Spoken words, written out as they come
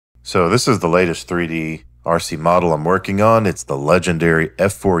So this is the latest 3D RC model I'm working on. It's the legendary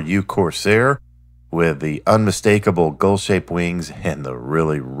F4U Corsair with the unmistakable gull-shaped wings and the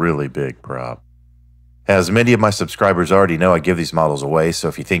really big prop. As many of my subscribers already know, I give these models away, so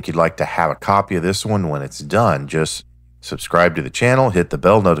if you think you'd like to have a copy of this one when it's done, just subscribe to the channel, hit the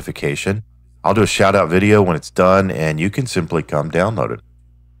bell notification. I'll do a shout-out video when it's done, and you can simply come download it.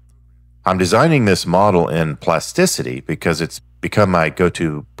 I'm designing this model in Plasticity because it's become my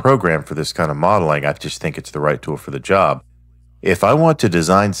go-to program for this kind of modeling. I just think it's the right tool for the job. If I want to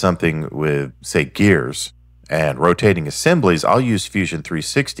design something with, say, gears and rotating assemblies, I'll use Fusion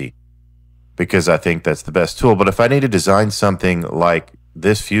 360 because I think that's the best tool. But if I need to design something like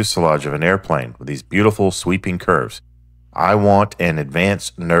this fuselage of an airplane with these beautiful sweeping curves, I want an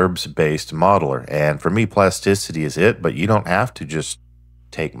advanced NURBS-based modeler. And for me, Plasticity is it, but you don't have to just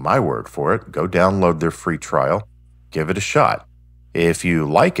take my word for it. Go download their free trial. Give it a shot. If you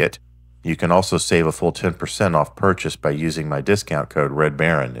like it, you can also save a full 10% off purchase by using my discount code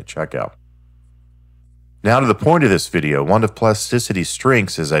Redbaron at checkout. Now to the point of this video, one of Plasticity's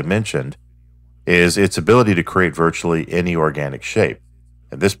strengths, as I mentioned, is its ability to create virtually any organic shape.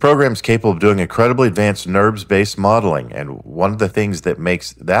 And this program is capable of doing incredibly advanced NURBS-based modeling, and one of the things that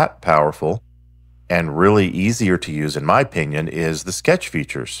makes that powerful and really easier to use, in my opinion, is the sketch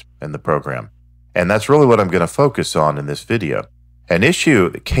features in the program. And that's really what I'm going to focus on in this video. An issue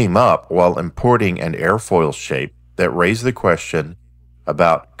that came up while importing an airfoil shape that raised the question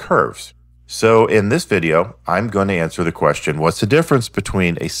about curves. So in this video, I'm going to answer the question, what's the difference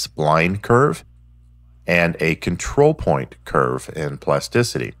between a spline curve and a control point curve in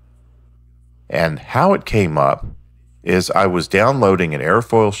Plasticity? And how it came up is I was downloading an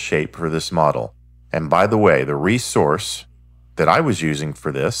airfoil shape for this model. And by the way, the resource that I was using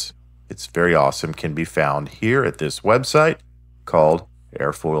for this, it's very awesome, can be found here at this website called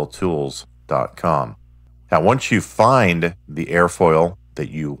airfoiltools.com. Now, once you find the airfoil that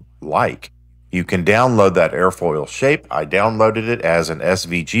you like, you can download that airfoil shape. I downloaded it as an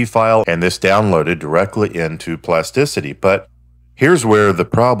SVG file, and this downloaded directly into Plasticity. But here's where the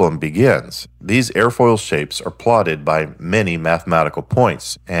problem begins. These airfoil shapes are plotted by many mathematical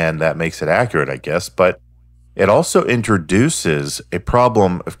points, and that makes it accurate, I guess, but it also introduces a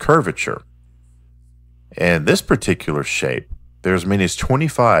problem of curvature. In this particular shape, there's as many as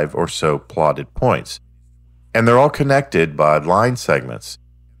 25 or so plotted points, and they're all connected by line segments.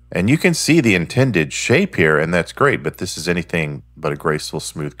 And you can see the intended shape here, and that's great, but this is anything but a graceful,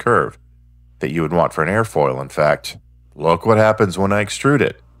 smooth curve that you would want for an airfoil. In fact, look what happens when I extrude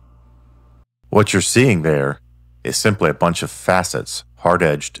it. What you're seeing there is simply a bunch of facets,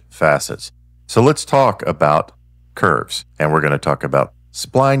 hard-edged facets. So let's talk about curves, and we're going to talk about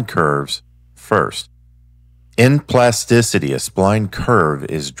spline curves first. In Plasticity, a spline curve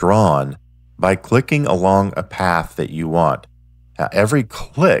is drawn by clicking along a path that you want. Now, every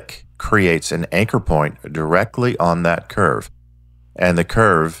click creates an anchor point directly on that curve, and the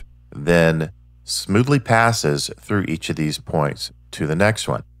curve then smoothly passes through each of these points to the next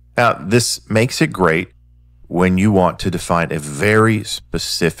one. Now, this makes it great when you want to define a very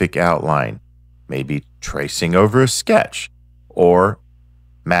specific outline, maybe tracing over a sketch or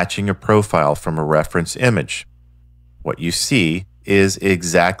matching a profile from a reference image. What you see is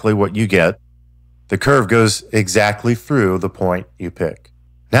exactly what you get. The curve goes exactly through the point you pick.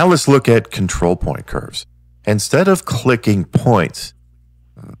 Now let's look at control point curves. Instead of clicking points,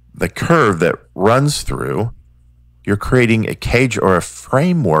 the curve that runs through, you're creating a cage or a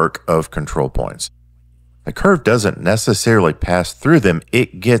framework of control points. The curve doesn't necessarily pass through them,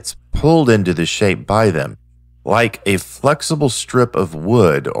 it gets pulled into the shape by them, like a flexible strip of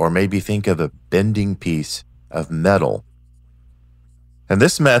wood, or maybe think of a bending piece of metal. And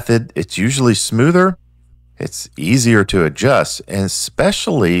this method, it's usually smoother, it's easier to adjust, and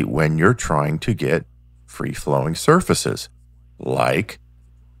especially when you're trying to get free-flowing surfaces, like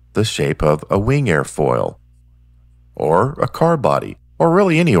the shape of a wing airfoil, or a car body, or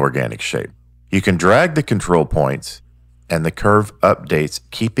really any organic shape. You can drag the control points, and the curve updates,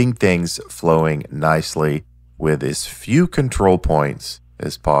 keeping things flowing nicely with as few control points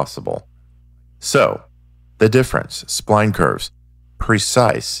as possible. So, the difference, spline curves,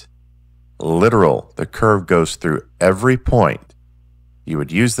 precise, literal, the curve goes through every point. You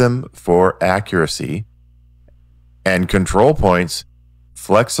would use them for accuracy, and control points,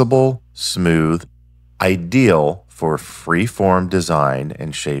 flexible, smooth, ideal for free-form design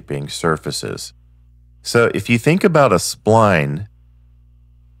and shaping surfaces. So if you think about a spline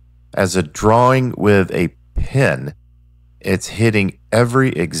as a drawing with a pen, it's hitting every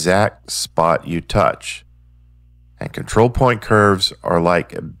exact spot you touch. And control point curves are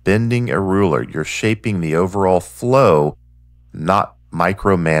like bending a ruler. You're shaping the overall flow, not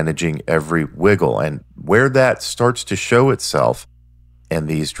micromanaging every wiggle. And where that starts to show itself in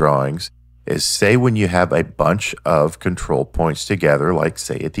these drawings is, say, when you have a bunch of control points together, like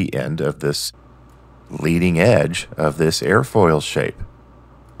say at the end of this leading edge of this airfoil shape.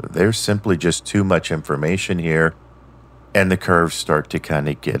 There's simply just too much information here, and the curves start to kind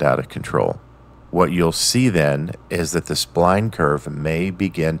of get out of control. What you'll see then is that the spline curve may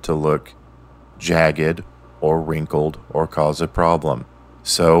begin to look jagged or wrinkled or cause a problem.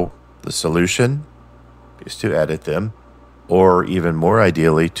 So the solution is to edit them, or even more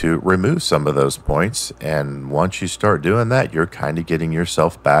ideally to remove some of those points. And once you start doing that, you're kind of getting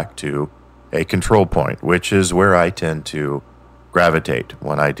yourself back to a control point, which is where I tend to gravitate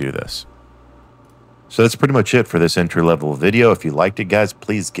when I do this. So that's pretty much it for this entry-level video. If you liked it, guys,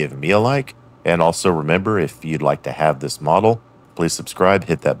 please give me a like. And also remember, if you'd like to have this model, please subscribe,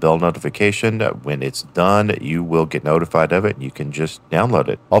 hit that bell notification. When it's done, you will get notified of it, and you can just download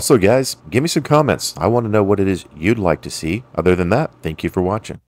it. Also, guys, give me some comments. I want to know what it is you'd like to see. Other than that, thank you for watching.